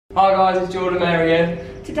Hi guys, it's Jordandmary here.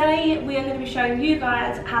 Today we are going to be showing you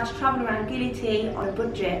guys how to travel around Gili T on a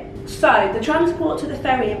budget. So the transport to the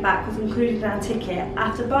ferry and back was included in our ticket.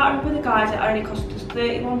 After bartering with the guys it only cost us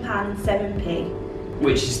 £31.07.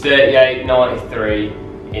 Which is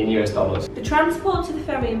 $38.93 in US dollars. The transport to the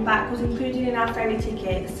ferry and back was included in our ferry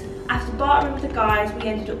tickets. After bartering with the guys we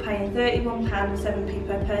ended up paying £31.07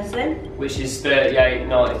 per person. Which is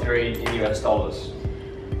 $38.93 in US dollars.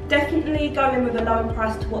 Definitely go in with a lower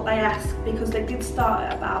price to what they ask because they did start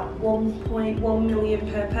at about 1.1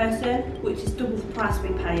 million per person, which is double the price we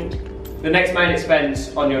paid. The next main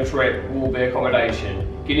expense on your trip will be accommodation.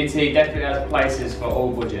 Gili T definitely has places for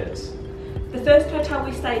all budgets. The first hotel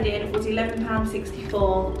we stayed in was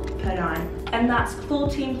 £11.64 per night, and that's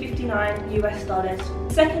 $14.59 US dollars.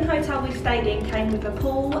 The second hotel we stayed in came with a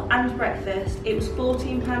pool and breakfast. It was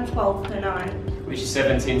 £14.12 per night. Which is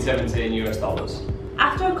 $17.70 US dollars.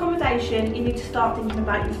 After accommodation, you need to start thinking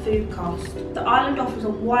about your food cost. The island offers a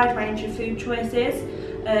wide range of food choices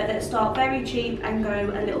that start very cheap and go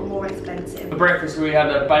a little more expensive. For breakfast we had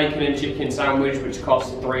a bacon and chicken sandwich which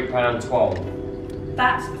cost £3.12.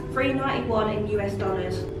 That's $3.91 in US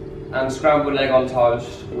dollars. And scrambled egg on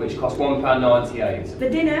toast which cost £1.98. For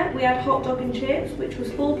dinner we had hot dog and chips which was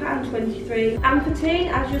 £4.23, and for tea,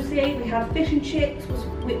 as you'll see, we had fish and chips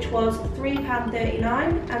which was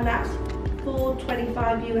 £3.39, and that's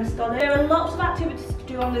 $4.25 US dollars. There are lots of activities to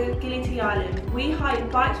do on the Gili T island. We hired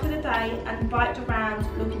bikes for the day and biked around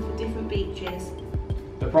looking for different beaches.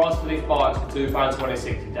 The price for these bikes was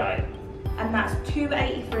 £2.26 a day. And that's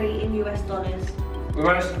 $2.83 in US dollars. We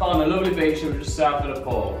managed to find a lovely beach that was just south of the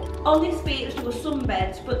port. On this beach there were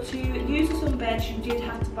sunbeds, but to use the sunbeds you did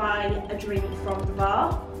have to buy a drink from the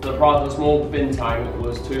bar. The price of a small bin tank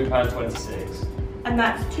was £2.26. And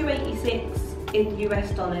that's $2.86 in US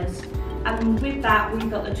dollars. And with that we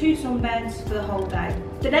got the 2 sunbeds for the whole day.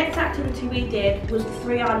 The next activity we did was the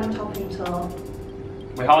 3 island hopping tour.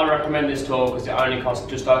 We highly recommend this tour because it only cost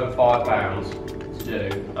just over £5 to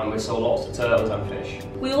do, and we saw lots of turtles and fish.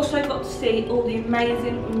 We also got to see all the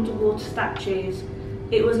amazing underwater statues.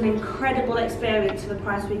 It was an incredible experience for the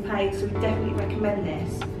price we paid, so we definitely recommend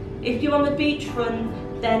this. If you're on the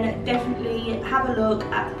beachfront, then definitely have a look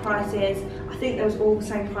at the prices. I think there was all the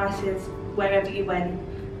same prices wherever you went,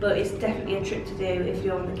 but it's definitely a trip to do if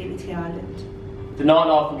you're on the Gili T island. The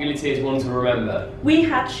nightlife of Gili T is one to remember. We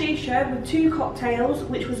had shisha with 2 cocktails,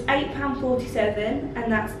 which was £8.47,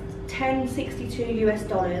 and that's $10.62 US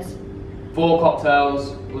dollars. 4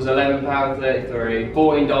 cocktails was £11.33,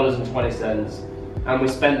 $14.20, and we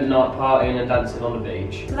spent the night partying and dancing on the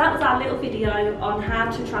beach. So that was our little video on how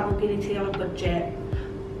to travel Gili T on a budget.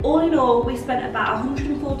 All in all, we spent about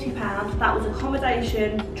 £140. That was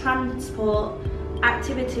accommodation, transport,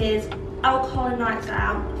 activities, alcohol and nights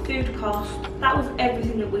out, food cost. That was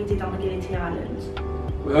everything that we did on the Gili T island.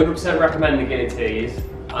 We 100% recommend the Gili T's,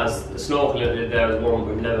 as the snorkeling that we did there was one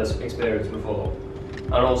we've never experienced before.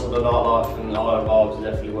 And also the nightlife and the island vibes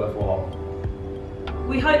are definitely worthwhile.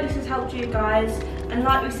 We hope this has helped you guys, and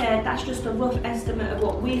like we said, that's just a rough estimate of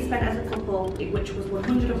what we spent as a couple, which was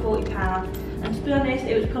 £140, and to be honest,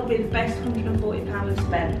 it was probably the best £140 we've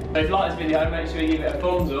spent. So if you like this video, make sure you give it a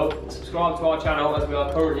thumbs up, subscribe to our channel as we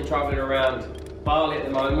are currently travelling around Bali at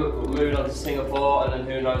the moment, we're moving on to Singapore and then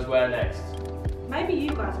who knows where next. Maybe you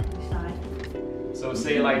guys can decide. So we'll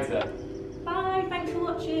see you later. Bye, thanks for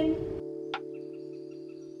watching.